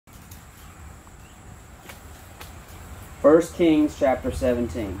1 Kings chapter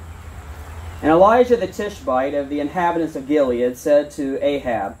 17. And Elijah the Tishbite of the inhabitants of Gilead said to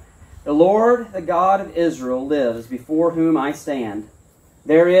Ahab, "The Lord, the God of Israel, lives, before whom I stand.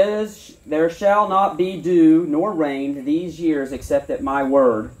 There shall not be dew nor rain these years except at my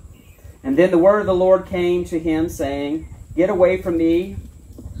word." And then the word of the Lord came to him, saying, "Get away from me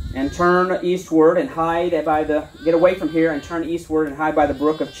and turn eastward and get away from here and turn eastward and hide by the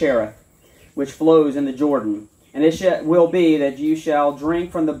brook of Cherith, which flows in the Jordan. And it will be that you shall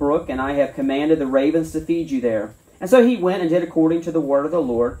drink from the brook, and I have commanded the ravens to feed you there." And so he went and did according to the word of the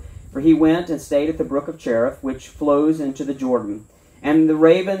Lord, for he went and stayed at the brook of Cherith, which flows into the Jordan. And the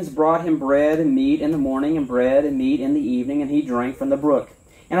ravens brought him bread and meat in the morning, and bread and meat in the evening, and he drank from the brook.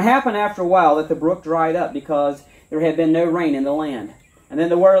 And it happened after a while that the brook dried up, because there had been no rain in the land. And then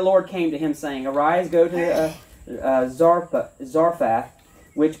the word of the Lord came to him, saying, "Arise, go to Zarephath,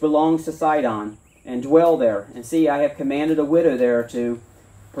 which belongs to Sidon, and dwell there. And see, I have commanded a widow there to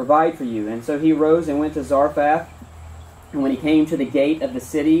provide for you." And so he rose and went to Zarephath. And when he came to the gate of the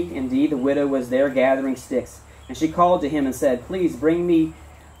city, indeed, the widow was there gathering sticks. And she called to him and said, "Please bring me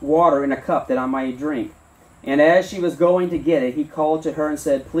water in a cup that I might drink." And as she was going to get it, he called to her and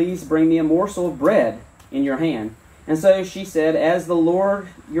said, "Please bring me a morsel of bread in your hand." And so she said, "As the Lord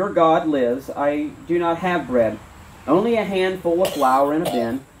your God lives, I do not have bread, only a handful of flour in a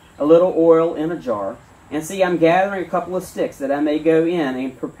bin, a little oil in a jar. And see, I'm gathering a couple of sticks that I may go in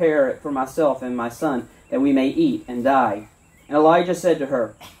and prepare it for myself and my son, that we may eat and die." And Elijah said to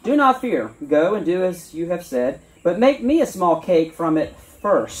her, "Do not fear. Go and do as you have said, but make me a small cake from it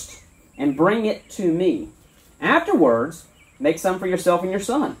first, and bring it to me. Afterwards, make some for yourself and your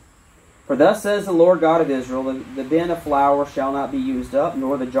son. For thus says the Lord God of Israel, the bin of flour shall not be used up,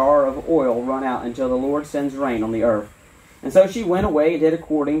 nor the jar of oil run out, until the Lord sends rain on the earth." And so she went away and did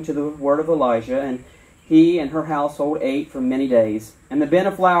according to the word of Elijah, and he and her household ate for many days. And the bin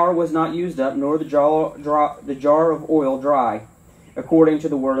of flour was not used up, nor the jar of oil dry, according to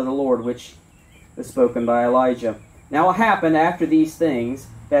the word of the Lord, which was spoken by Elijah. Now it happened after these things,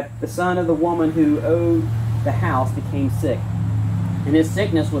 that the son of the woman who owned the house became sick. And his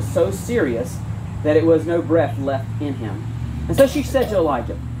sickness was so serious that it was no breath left in him. And so she said to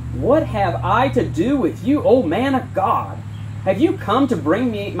Elijah, "What have I to do with you, O man of God? Have you come to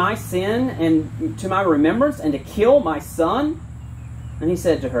bring me my sin and to my remembrance, and to kill my son?" And he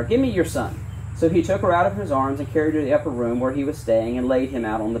said to her, "Give me your son." So he took her out of his arms and carried her to the upper room where he was staying, and laid him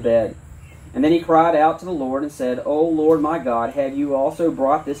out on the bed. And then he cried out to the Lord and said, "O Lord my God, have you also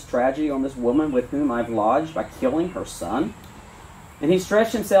brought this tragedy on this woman with whom I've lodged, by killing her son?" And he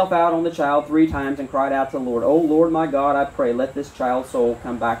stretched himself out on the child 3 times and cried out to the Lord, "O Lord my God, I pray, let this child's soul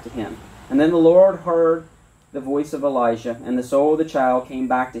come back to him." And then the Lord heard the voice of Elijah, and the soul of the child came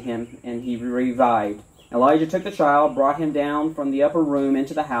back to him, and he revived. Elijah took the child, brought him down from the upper room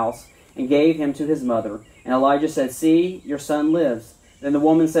into the house, and gave him to his mother. And Elijah said, "See, your son lives." Then the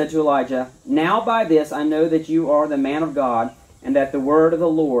woman said to Elijah, "Now by this I know that you are the man of God, and that the word of the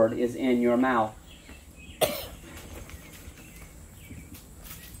Lord is in your mouth."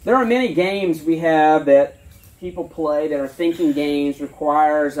 There are many games we have that people play that are thinking games,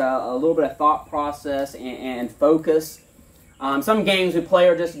 requires a little bit of thought process and focus. Some games we play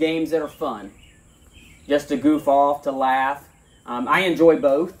are just games that are fun, just to goof off, to laugh. I enjoy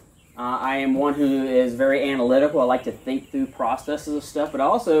both. I am one who is very analytical. I like to think through processes of stuff, but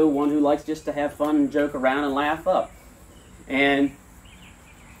also one who likes just to have fun and joke around and laugh up. And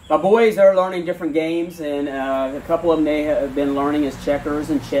my boys are learning different games, and a couple of them they have been learning is checkers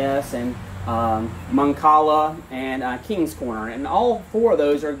and chess and Mancala and King's Corner. And all 4 of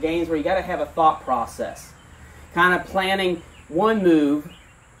those are games where you got to have a thought process, kind of planning one move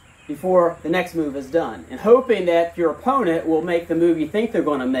before the next move is done, and hoping that your opponent will make the move you think they're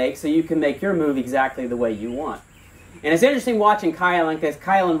going to make, so you can make your move exactly the way you want. And it's interesting watching Kylan, because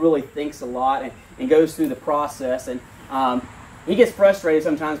Kylan really thinks a lot and goes through the process, and he gets frustrated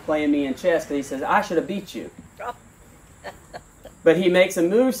sometimes playing me in chess because he says, "I should have beat you." But he makes a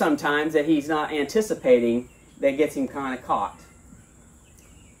move sometimes that he's not anticipating that gets him kind of caught.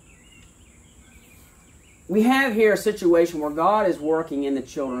 We have here a situation where God is working in the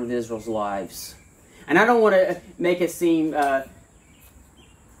children of Israel's lives. And I don't want to make it seem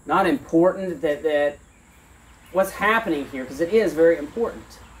not important that what's happening here, because it is very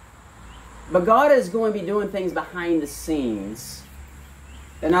important. But God is going to be doing things behind the scenes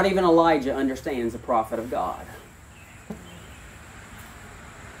that not even Elijah understands, the prophet of God.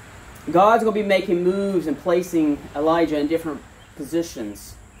 God's going to be making moves and placing Elijah in different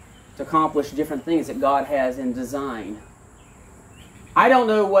positions to accomplish different things that God has in design. I don't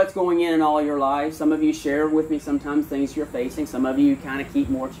know what's going in all your lives. Some of you share with me sometimes things you're facing. Some of you kind of keep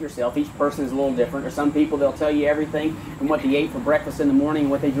more to yourself. Each person is a little different. Or some people, they'll tell you everything from what they ate for breakfast in the morning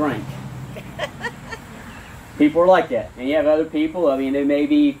and what they drank. People are like that. And you have other people, I mean, they may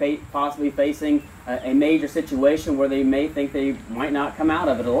be possibly facing a major situation where they may think they might not come out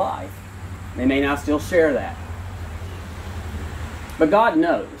of it alive. They may not still share that. But God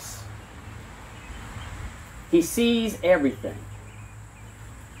knows. He sees everything.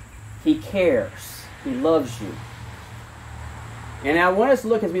 He cares. He loves you. And I want us to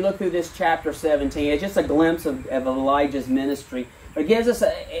look, as we look through this chapter 17, it's just a glimpse of Elijah's ministry. But it gives us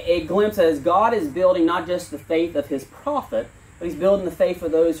a glimpse as God is building not just the faith of his prophet, but he's building the faith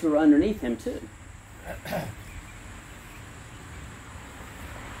of those who are underneath him too.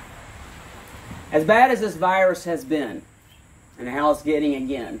 As bad as this virus has been, and how it's getting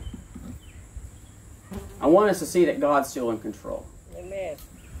again, I want us to see that God's still in control. Amen.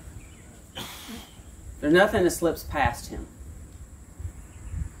 There's nothing that slips past him.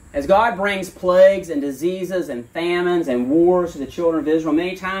 As God brings plagues and diseases and famines and wars to the children of Israel,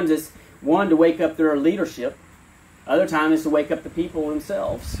 many times it's one to wake up their leadership. Other times it's to wake up the people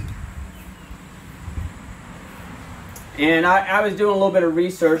themselves. And I was doing a little bit of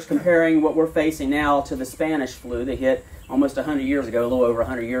research comparing what we're facing now to the Spanish flu that hit almost 100 years ago, a little over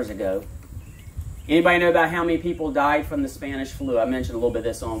 100 years ago. Anybody know about how many people died from the Spanish flu? I mentioned a little bit of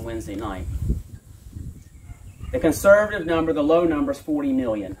this on Wednesday night. The conservative number, the low number, is 40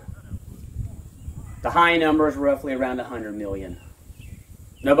 million. The high number is roughly around 100 million.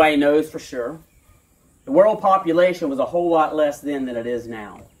 Nobody knows for sure. The world population was a whole lot less then than it is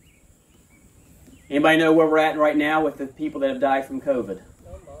now. Anybody know where we're at right now with the people that have died from COVID?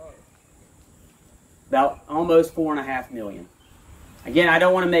 About almost 4.5 million. Again, I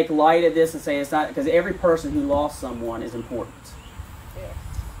don't want to make light of this and say it's not, because every person who lost someone is important.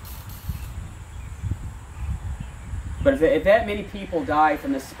 But if that many people died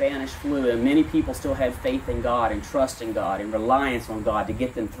from the Spanish flu, and many people still had faith in God and trust in God and reliance on God to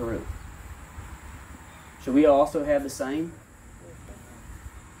get them through, should we also have the same?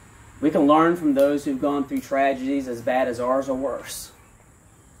 We can learn from those who've gone through tragedies as bad as ours or worse.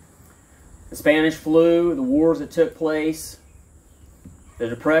 The Spanish flu, the wars that took place, the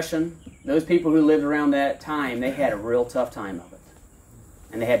Depression, those people who lived around that time, they had a real tough time of it.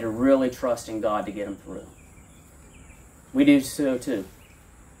 And they had to really trust in God to get them through. We do so too.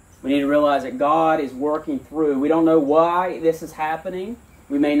 We need to realize that God is working through. We don't know why this is happening.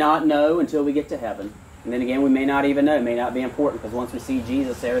 We may not know until we get to heaven. And then again, we may not even know. It may not be important, because once we see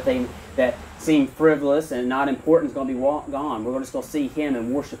Jesus, everything that seemed frivolous and not important is going to be gone. We're going to still see him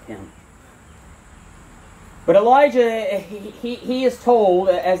and worship him. But Elijah, he is told,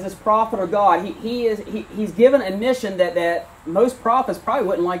 as this prophet of God, he's given a mission that most prophets probably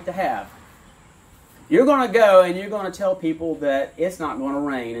wouldn't like to have. You're going to go and you're going to tell people that it's not going to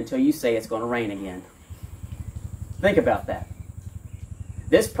rain until you say it's going to rain again. Think about that.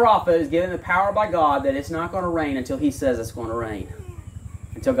 This prophet is given the power by God that it's not going to rain until he says it's going to rain.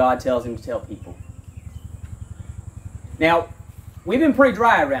 Until God tells him to tell people. Now, we've been pretty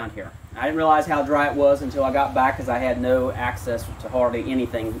dry around here. I didn't realize how dry it was until I got back, because I had no access to hardly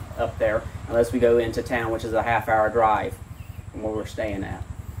anything up there unless we go into town, which is a half-hour drive from where we're staying at.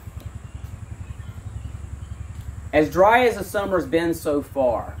 As dry as the summer's been so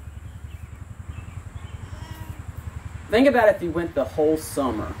far, think about if you went the whole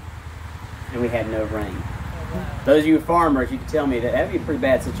summer and we had no rain. Those of you farmers, you can tell me that would be a pretty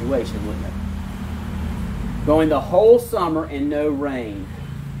bad situation, wouldn't it? Going the whole summer and no rain.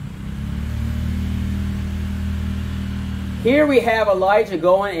 Here we have Elijah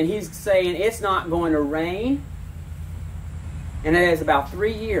going, and he's saying it's not going to rain. And it is about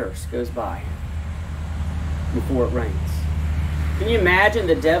 3 years goes by before it rains. Can you imagine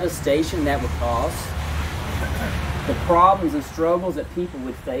the devastation that would cause? The problems and struggles that people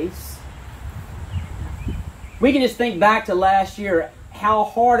would face? We can just think back to last year, how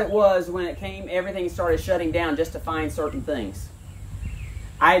hard it was when it came, everything started shutting down just to find certain things.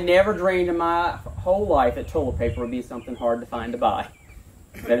 I had never dreamed in my whole life that toilet paper would be something hard to find to buy.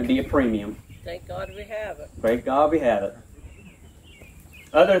 That it'd be a premium. Thank God we have it. Thank God we have it.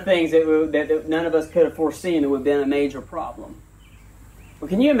 Other things that none of us could have foreseen that would have been a major problem. Well,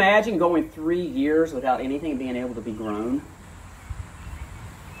 can you imagine going 3 years without anything being able to be grown?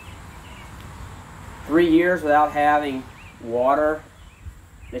 3 years without having water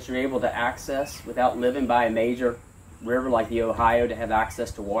that you're able to access, without living by a major river like the Ohio to have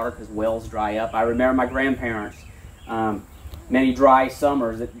access to water because wells dry up. I remember my grandparents, many dry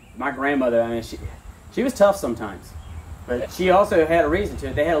summers. That my grandmother, I mean, she was tough sometimes. But she also had a reason to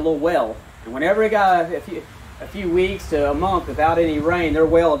it. They had a little well. And whenever it got a few weeks to a month without any rain, their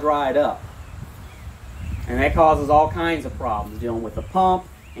well dried up. And that causes all kinds of problems, dealing with the pump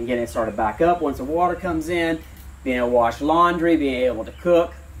and getting it started back up once the water comes in, being able to wash laundry, being able to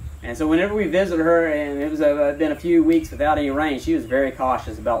cook. And so whenever we visited her, and it was been a few weeks without any rain, she was very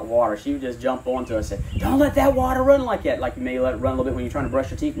cautious about water. She would just jump onto us and say, "Don't let that water run like that." Like you may let it run a little bit when you're trying to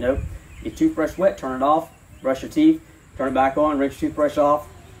brush your teeth. Nope. Get toothbrush wet, turn it off, brush your teeth, turn it back on, rinse your toothbrush off,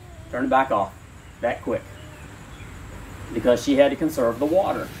 turn it back off. That quick. Because she had to conserve the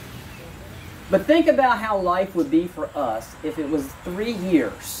water. But think about how life would be for us if it was 3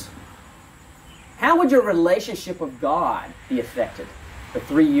 years. How would your relationship with God be affected for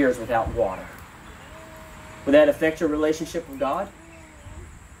 3 years without water? Would that affect your relationship with God?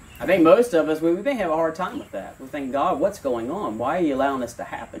 I think most of us, we may have a hard time with that. We think, God, what's going on? Why are you allowing this to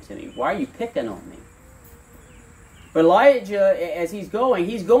happen to me? Why are you picking on me? But Elijah, as he's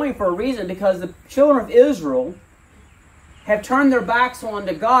going for a reason, because the children of Israel have turned their backs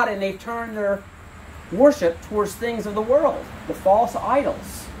onto God, and they've turned their worship towards things of the world, the false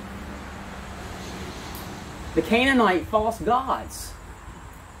idols, the Canaanite false gods.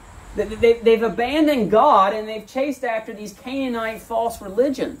 They've abandoned God, and they've chased after these Canaanite false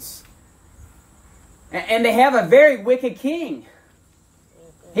religions. And they have a very wicked king.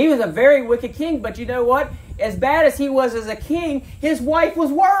 He was a very wicked king, but you know what? As bad as he was as a king, his wife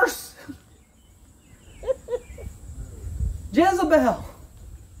was worse. Jezebel.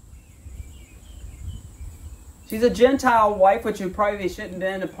 She's a Gentile wife, which you probably shouldn't have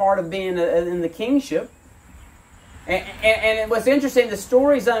been a part of being in the kingship. And what's interesting, the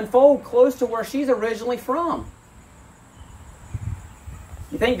stories unfold close to where she's originally from.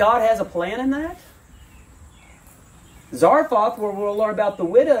 You think God has a plan in that? Zarephath, where we'll learn about the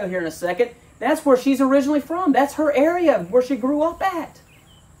widow here in a second, that's where she's originally from. That's her area where she grew up at.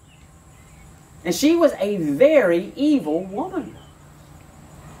 And she was a very evil woman.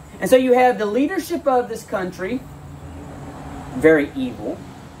 And so you have the leadership of this country, very evil.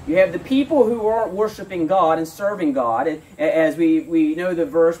 You have the people who aren't worshiping God and serving God. And as we know the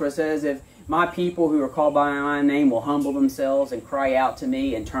verse where it says, if my people who are called by my name will humble themselves and cry out to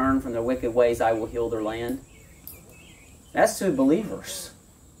me and turn from their wicked ways, I will heal their land. That's to believers.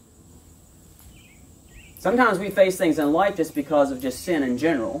 Sometimes we face things in life just because of just sin in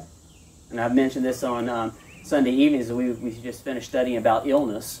general. And I've mentioned this on Sunday evenings. We just finished studying about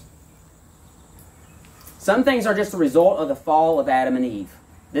illness. Some things are just a result of the fall of Adam and Eve.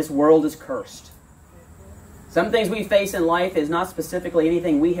 This world is cursed. Some things we face in life is not specifically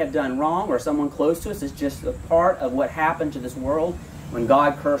anything we have done wrong or someone close to us. It's just a part of what happened to this world when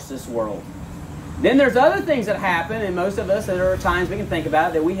God cursed this world. Then there's other things that happen, and most of us, there are times we can think about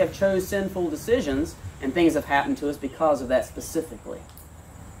it, that we have chose sinful decisions, and things have happened to us because of that specifically.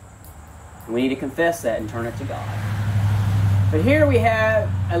 And we need to confess that and turn it to God. But here we have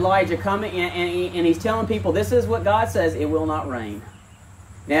Elijah coming, and he's telling people, this is what God says, it will not rain.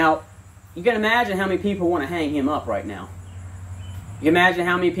 Now, you can imagine how many people want to hang him up right now. You can imagine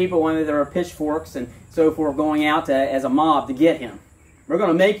how many people, when there are pitchforks and so forth, going out as a mob to get him. We're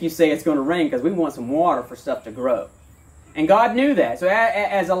going to make you say it's going to rain because we want some water for stuff to grow. And God knew that. So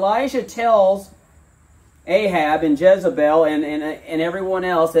as Elijah tells Ahab and Jezebel and everyone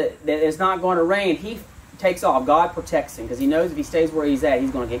else that it's not going to rain, he takes off. God protects him because he knows if he stays where he's at,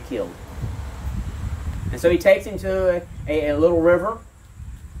 he's going to get killed. And so he takes him to a little river,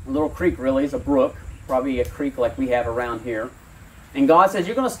 a little creek really, it's a brook, probably a creek like we have around here. And God says,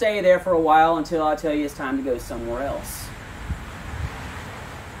 you're going to stay there for a while until I tell you it's time to go somewhere else.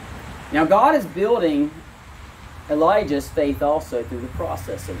 Now God is building Elijah's faith also through the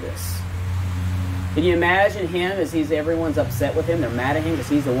process of this. Can you imagine him as everyone's upset with him? They're mad at him because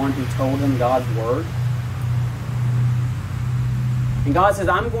he's the one who told them God's word. And God says,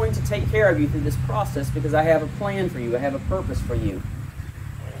 I'm going to take care of you through this process because I have a plan for you. I have a purpose for you.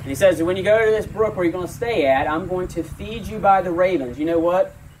 And he says, when you go to this brook where you're going to stay at, I'm going to feed you by the ravens. You know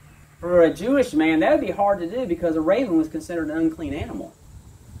what? For a Jewish man, that would be hard to do because a raven was considered an unclean animal.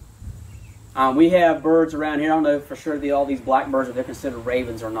 We have birds around here. I don't know for sure all these blackbirds, if they're considered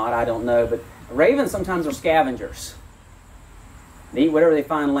ravens or not. I don't know. But ravens sometimes are scavengers. They eat whatever they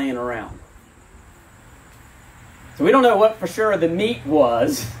find laying around. So we don't know what for sure the meat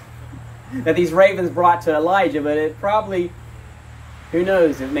was that these ravens brought to Elijah, but it probably, who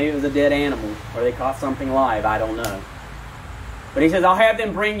knows, if maybe it was a dead animal or they caught something live. I don't know. But he says, I'll have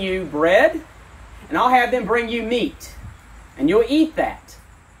them bring you bread and I'll have them bring you meat. And you'll eat that.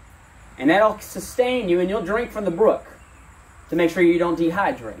 And that'll sustain you, and you'll drink from the brook to make sure you don't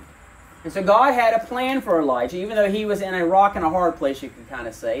dehydrate. And so God had a plan for Elijah, even though he was in a rock and a hard place, you could kind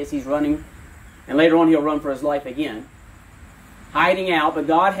of say, as he's running. And later on he'll run for his life again, hiding out. But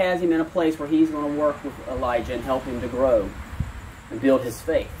God has him in a place where he's going to work with Elijah and help him to grow and build his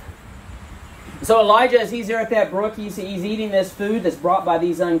faith. So Elijah, as he's there at that brook, he's eating this food that's brought by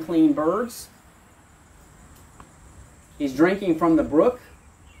these unclean birds. He's drinking from the brook.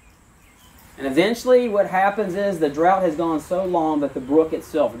 And eventually what happens is the drought has gone so long that the brook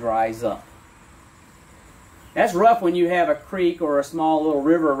itself dries up. That's rough when you have a creek or a small little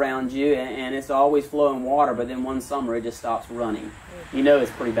river around you and it's always flowing water, but then one summer it just stops running. You know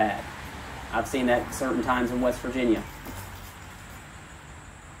it's pretty bad. I've seen that certain times in West Virginia.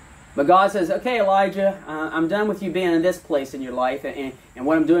 But God says, okay, Elijah, I'm done with you being in this place in your life and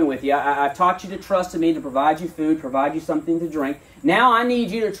what I'm doing with you. I've taught you to trust in me, to provide you food, provide you something to drink. Now I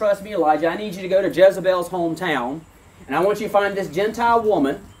need you to trust me, Elijah. I need you to go to Jezebel's hometown, and I want you to find this Gentile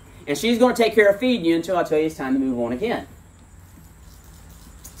woman, and she's going to take care of feeding you until I tell you it's time to move on again.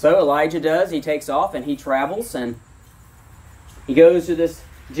 So Elijah does. He takes off, and he travels, and he goes to this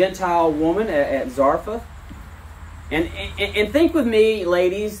Gentile woman at Zarephath. And think with me,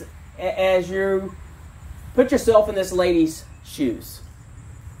 ladies, as you put yourself in this lady's shoes.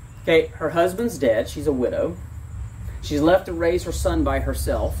 Okay, her husband's dead. She's a widow. She's left to raise her son by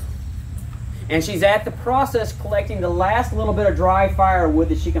herself. And she's at the process collecting the last little bit of dry firewood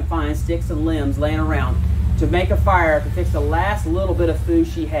that she can find, sticks and limbs laying around, to make a fire, to fix the last little bit of food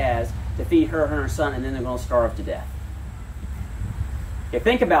she has to feed her and her son, and then they're going to starve to death. Okay,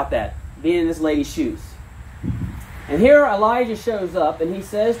 think about that, being in this lady's shoes. And here Elijah shows up and he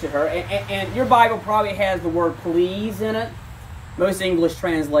says to her, and your Bible probably has the word please in it. Most English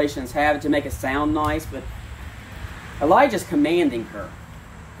translations have it to make it sound nice, but Elijah's commanding her.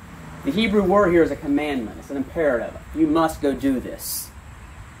 The Hebrew word here is a commandment. It's an imperative. You must go do this.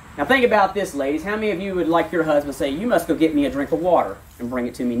 Now think about this, ladies. How many of you would like your husband to say, you must go get me a drink of water and bring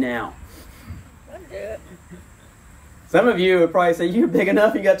it to me now? I'd do it. Some of you would probably say, you're big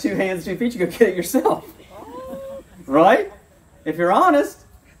enough, you got 2 hands, 2 feet, you go get it yourself. Right? If you're honest.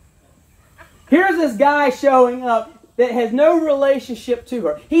 Here's this guy showing up that has no relationship to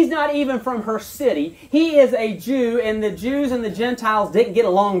her. He's not even from her city. He is a Jew, and the Jews and the Gentiles didn't get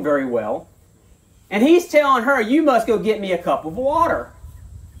along very well. And he's telling her, you must go get me a cup of water.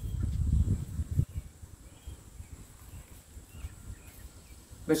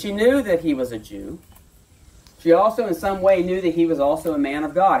 But she knew that he was a Jew. She also in some way knew that he was also a man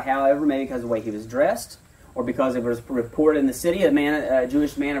of God. However, maybe because of the way he was dressed, or because it was reported in the city a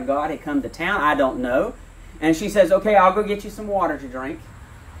Jewish man of God had come to town. I don't know. And she says, okay, I'll go get you some water to drink.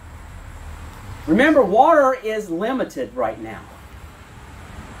 Remember, water is limited right now.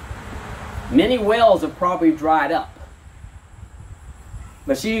 Many wells have probably dried up.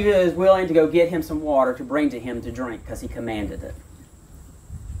 But she is willing to go get him some water to bring to him to drink because he commanded it.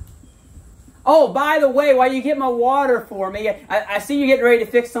 Oh, by the way, while you get my water for me, I see you getting ready to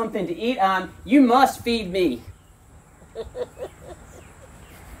fix something to eat. You must feed me.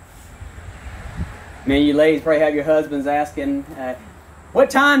 Many of you ladies probably have your husbands asking, what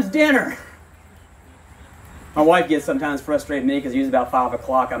time's dinner? My wife gets sometimes frustrated with me because usually about 5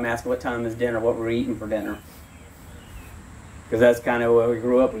 o'clock I'm asking what time is dinner, what we're eating for dinner. Because that's kind of where we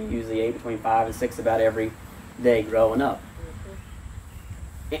grew up. We usually ate between 5 and 6 about every day growing up.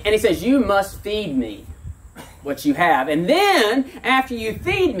 And he says, you must feed me what you have. And then, after you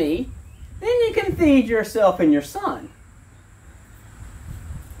feed me, then you can feed yourself and your son.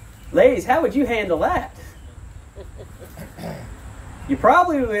 Ladies, how would you handle that? You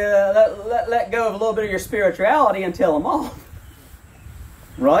probably let go of a little bit of your spirituality and tell them off.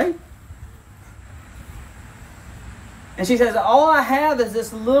 Right? And she says, all I have is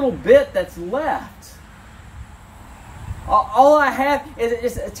this little bit that's left. All I have is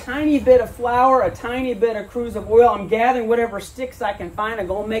just a tiny bit of flour, a tiny bit of cruse of oil. I'm gathering whatever sticks I can find. I'm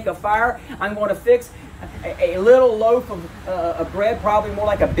going to make a fire. I'm going to fix a little loaf of bread, probably more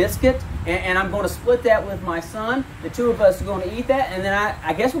like a biscuit, and I'm going to split that with my son. The two of us are going to eat that, and then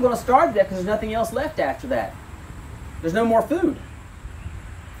I guess we're going to starve to death because there's nothing else left after that. There's no more food.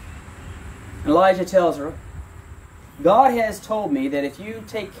 And Elijah tells her, God has told me that if you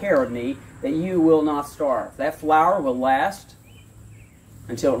take care of me, that you will not starve. That flour will last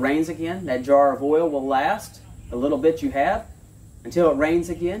until it rains again. That jar of oil will last, the little bit you have, until it rains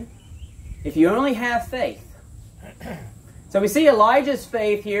again. If you only have faith. So we see Elijah's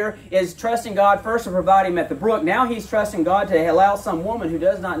faith here is trusting God first to provide him at the brook. Now he's trusting God to allow some woman who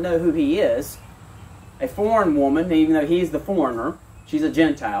does not know who he is, a foreign woman, even though he's the foreigner, she's a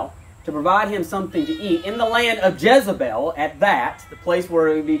Gentile, to provide him something to eat in the land of Jezebel, at that, the place where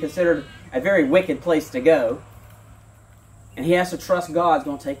it would be considered a very wicked place to go. And he has to trust God's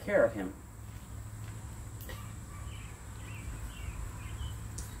going to take care of him.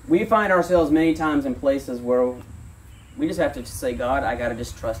 We find ourselves many times in places where we just have to say, God, I got to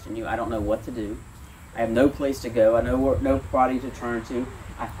just trust in you. I don't know what to do. I have no place to go. I know nobody to turn to.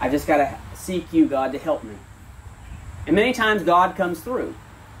 I just got to seek you, God, to help me. And many times God comes through.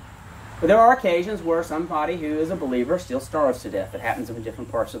 But there are occasions where somebody who is a believer still starves to death. It happens in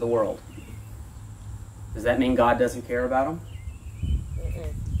different parts of the world. Does that mean God doesn't care about them?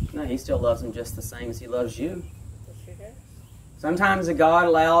 No, he still loves them just the same as he loves you. Sometimes God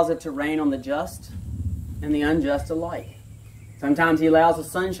allows it to rain on the just and the unjust alike. Sometimes he allows the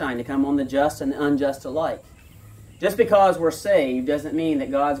sunshine to come on the just and the unjust alike. Just because we're saved doesn't mean that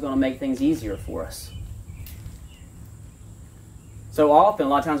God's going to make things easier for us. So often, a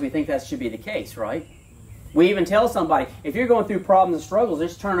lot of times we think that should be the case, right? We even tell somebody, if you're going through problems and struggles,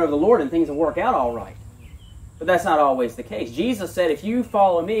 just turn over to the Lord and things will work out all right. But that's not always the case. Jesus said, if you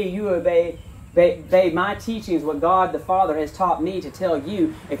follow me, you obey my teachings, what God the Father has taught me to tell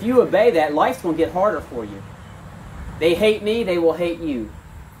you. If you obey that, life's going to get harder for you. They hate me, they will hate you.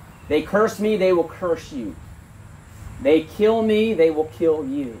 They curse me, they will curse you. They kill me, they will kill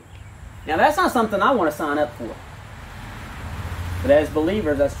you. Now that's not something I want to sign up for. But as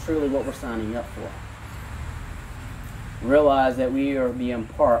believers, that's truly what we're signing up for. Realize that we are being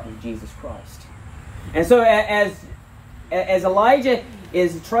part of Jesus Christ. And so as Elijah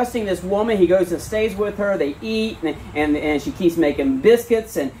is trusting this woman, he goes and stays with her, they eat, and she keeps making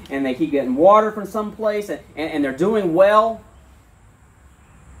biscuits, and they keep getting water from someplace, and they're doing well.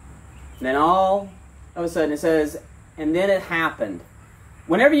 And then all of a sudden it says, and then it happened.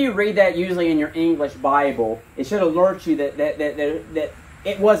 Whenever you read that, usually in your English Bible, it should alert you that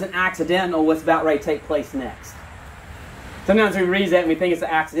it wasn't accidental what's about ready to take place next. Sometimes we read that and we think it's an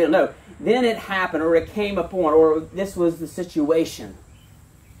accidental. No, then it happened, or it came upon, or this was the situation.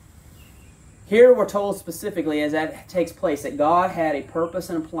 Here we're told specifically, as that takes place, that God had a purpose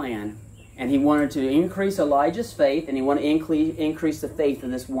and a plan, and he wanted to increase Elijah's faith, and he wanted to increase the faith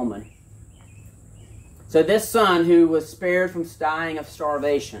of this woman. So this son, who was spared from dying of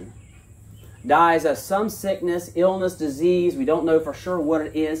starvation, dies of some sickness, illness, disease. We don't know for sure what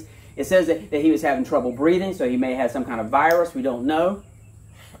it is. It says that he was having trouble breathing, so he may have some kind of virus. We don't know.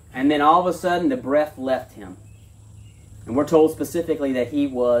 And then all of a sudden, the breath left him. And we're told specifically that he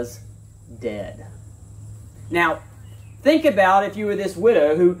was dead. Now, think about if you were this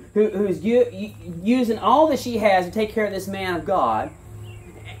widow who's using all that she has to take care of this man of God,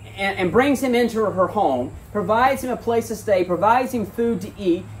 and brings him into her home, provides him a place to stay, provides him food to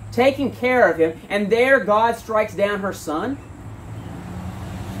eat, taking care of him, and there God strikes down her son.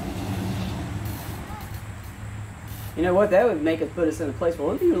 You know what? That would make us put us in a place where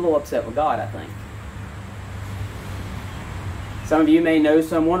we'd be a little upset with God, I think. Some of you may know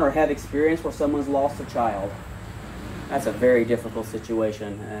someone or have experience where someone's lost a child. That's a very difficult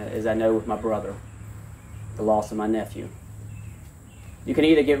situation, as I know with my brother, the loss of my nephew. You can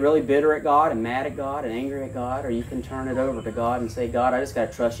either get really bitter at God and mad at God and angry at God, or you can turn it over to God and say, God, I just got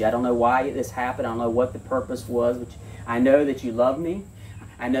to trust you. I don't know why this happened. I don't know what the purpose was, but I know that you love me.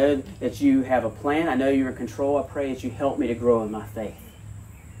 I know that you have a plan. I know you're in control. I pray that you help me to grow in my faith.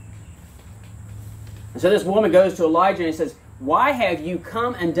 And so this woman goes to Elijah and says, why have you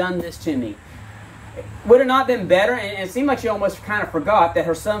come and done this to me? Would it not have been better? And it seemed like she almost kind of forgot that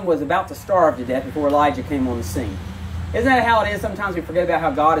her son was about to starve to death before Elijah came on the scene. Isn't that how it is? Sometimes we forget about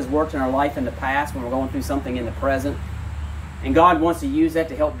how God has worked in our life in the past when we're going through something in the present. And God wants to use that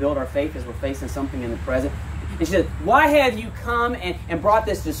to help build our faith as we're facing something in the present. And she says, why have you come and brought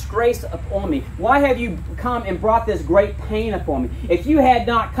this disgrace upon me? Why have you come and brought this great pain upon me? If you had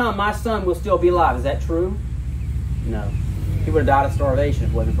not come, my son will still be alive. Is that true? No. He would have died of starvation if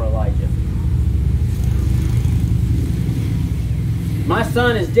it wasn't for Elijah. My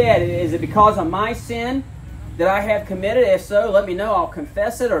son is dead. Is it because of my sin that I have committed? If so, let me know. I'll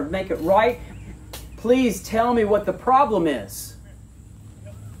confess it or make it right. Please tell me what the problem is.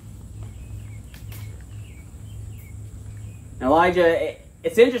 Elijah,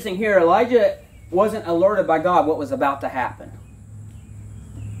 it's interesting here, Elijah wasn't alerted by God what was about to happen.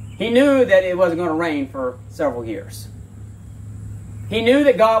 He knew that it wasn't going to rain for several years. He knew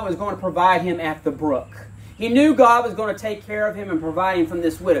that God was going to provide him at the brook. He knew God was going to take care of him and provide him from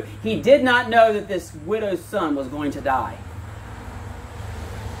this widow. He did not know that this widow's son was going to die.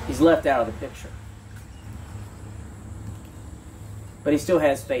 He's left out of the picture. But he still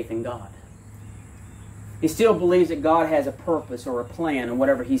has faith in God. He still believes that God has a purpose or a plan in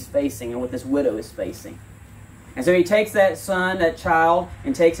whatever he's facing and what this widow is facing. And so he takes that son, that child,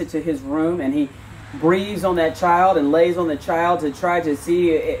 and takes it to his room, and he breathes on that child and lays on the child to try to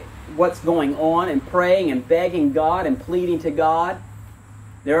see what's going on, and praying and begging God and pleading to God.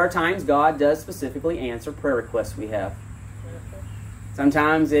 There are times God does specifically answer prayer requests we have.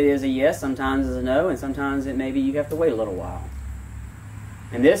 Sometimes it is a yes, sometimes it's a no, and sometimes it maybe you have to wait a little while.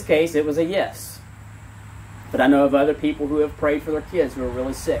 In this case, it was a yes. But I know of other people who have prayed for their kids who are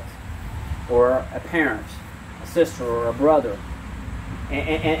really sick, or a parent, a sister, or a brother,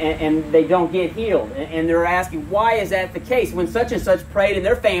 and they don't get healed. And they're asking, why is that the case? When such and such prayed and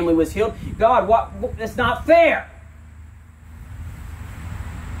their family was healed, God, that's not fair.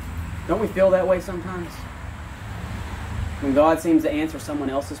 Don't we feel that way sometimes? When God seems to answer someone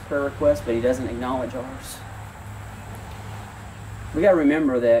else's prayer request, but he doesn't acknowledge ours. We got to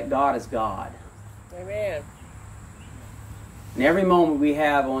remember that God is God. Amen. And every moment we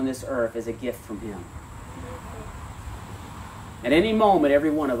have on this earth is a gift from him. At any moment, every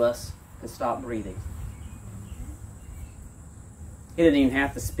one of us can stop breathing. He didn't even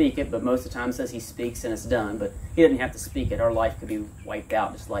have to speak it, but most of the time it says he speaks and it's done. But he didn't have to speak it. Our life could be wiped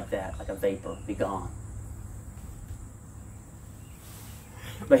out just like that, like a vapor, be gone.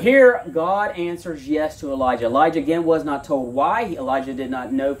 But here, God answers yes to Elijah. Elijah, again, was not told why. Elijah did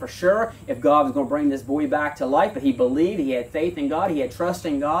not know for sure if God was going to bring this boy back to life, but he believed, he had faith in God, he had trust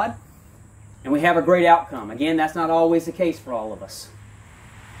in God, and we have a great outcome. Again, that's not always the case for all of us.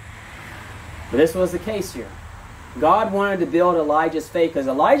 But this was the case here. God wanted to build Elijah's faith, because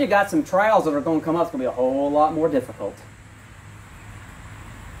Elijah got some trials that are going to come up. It's going to be a whole lot more difficult.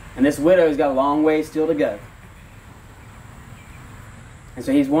 And this widow's got a long way still to go. And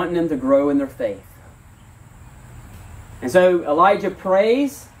so he's wanting them to grow in their faith. And so Elijah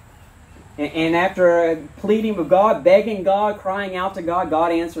prays, and after pleading with God, begging God, crying out to God,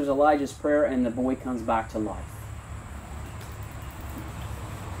 God answers Elijah's prayer, and the boy comes back to life.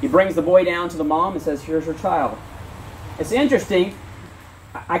 He brings the boy down to the mom and says, here's your child. It's interesting.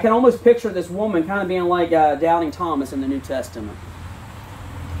 I can almost picture this woman kind of being like doubting Thomas in the New Testament.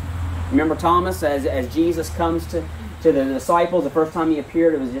 Remember Thomas, as Jesus comes to the disciples, the first time he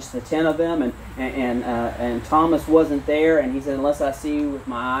appeared, it was just the 10 of them, and Thomas wasn't there, and he said, unless I see with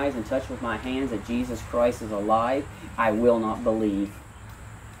my eyes and touch with my hands that Jesus Christ is alive, I will not believe.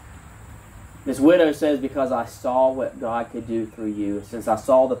 This widow says, because I saw what God could do through you, since I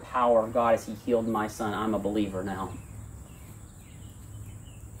saw the power of God as he healed my son, I'm a believer now.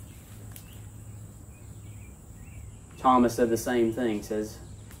 Thomas said the same thing. He says,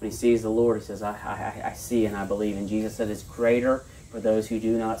 when he sees the Lord, he says, I see and I believe. And Jesus said, it's greater for those who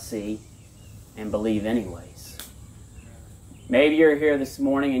do not see and believe anyways. Maybe you're here this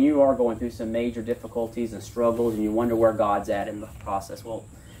morning and you are going through some major difficulties and struggles, and you wonder where God's at in the process. Well,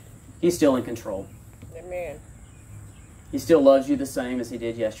 he's still in control. Amen. He still loves you the same as he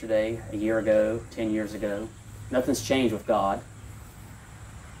did yesterday, a year ago, 10 years ago. Nothing's changed with God.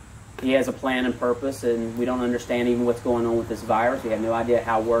 He has a plan and purpose, and we don't understand even what's going on with this virus. We have no idea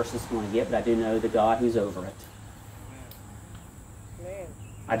how worse it's going to get, but I do know the God who's over it. Amen.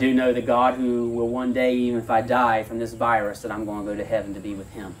 I do know the God who will one day, even if I die from this virus, that I'm going to go to heaven to be with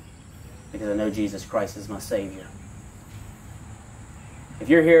him, because I know Jesus Christ is my Savior. If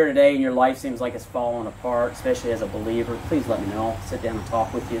you're here today and your life seems like it's falling apart, especially as a believer, please let me know. I'll sit down and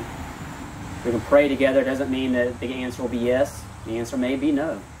talk with you. We can pray together. It doesn't mean that the answer will be yes. The answer may be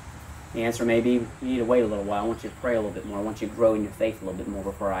no. The answer may be, you need to wait a little while. I want you to pray a little bit more. I want you to grow in your faith a little bit more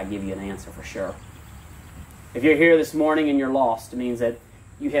before I give you an answer for sure. If you're here this morning and you're lost, it means that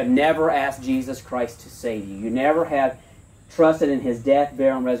you have never asked Jesus Christ to save you. You never have trusted in his death,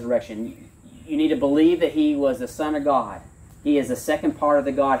 burial, and resurrection. You need to believe that he was the Son of God. He is the second part of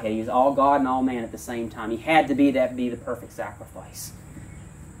the Godhead. He is all God and all man at the same time. He had to be that to be the perfect sacrifice.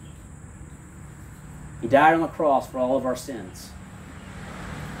 He died on the cross for all of our sins.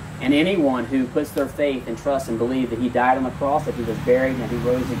 And anyone who puts their faith and trust and believe that he died on the cross, that he was buried, and that he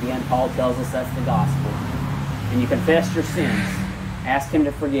rose again, Paul tells us that's the gospel. And you confess your sins, ask him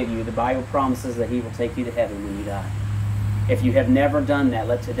to forgive you. The Bible promises that he will take you to heaven when you die. If you have never done that,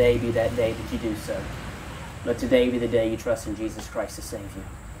 let today be that day that you do so. Let today be the day you trust in Jesus Christ to save you.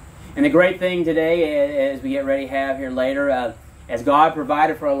 And the great thing today, as we get ready to have here later, as God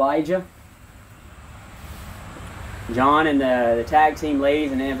provided for Elijah, John and the tag team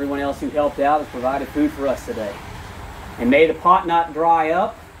ladies and everyone else who helped out has provided food for us today. And may the pot not dry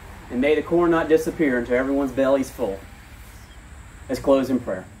up, and may the corn not disappear until everyone's belly's full. Let's close in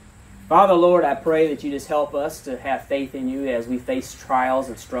prayer. Father, Lord, I pray that you just help us to have faith in you as we face trials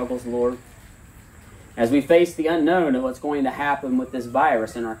and struggles, Lord. As we face the unknown of what's going to happen with this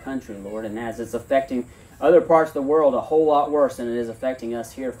virus in our country, Lord, and as it's affecting other parts of the world a whole lot worse than it is affecting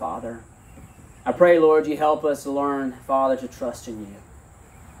us here, Father. I pray, Lord, you help us learn, Father, to trust in you,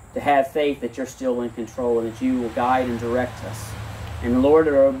 to have faith that you're still in control and that you will guide and direct us. And Lord,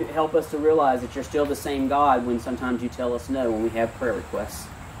 help us to realize that you're still the same God when sometimes you tell us no when we have prayer requests.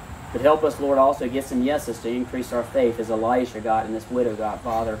 But help us, Lord, also get some yeses to increase our faith as Elisha got and this widow got,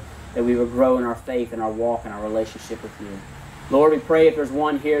 Father, that we would grow in our faith and our walk and our relationship with you. Lord, we pray if there's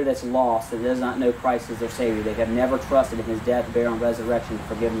one here that's lost, that does not know Christ as their Savior, they have never trusted in his death, burial, and resurrection to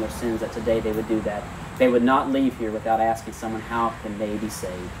forgive them their sins, that today they would do that. They would not leave here without asking someone, how can they be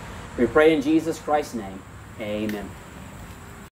saved? We pray in Jesus Christ's name. Amen.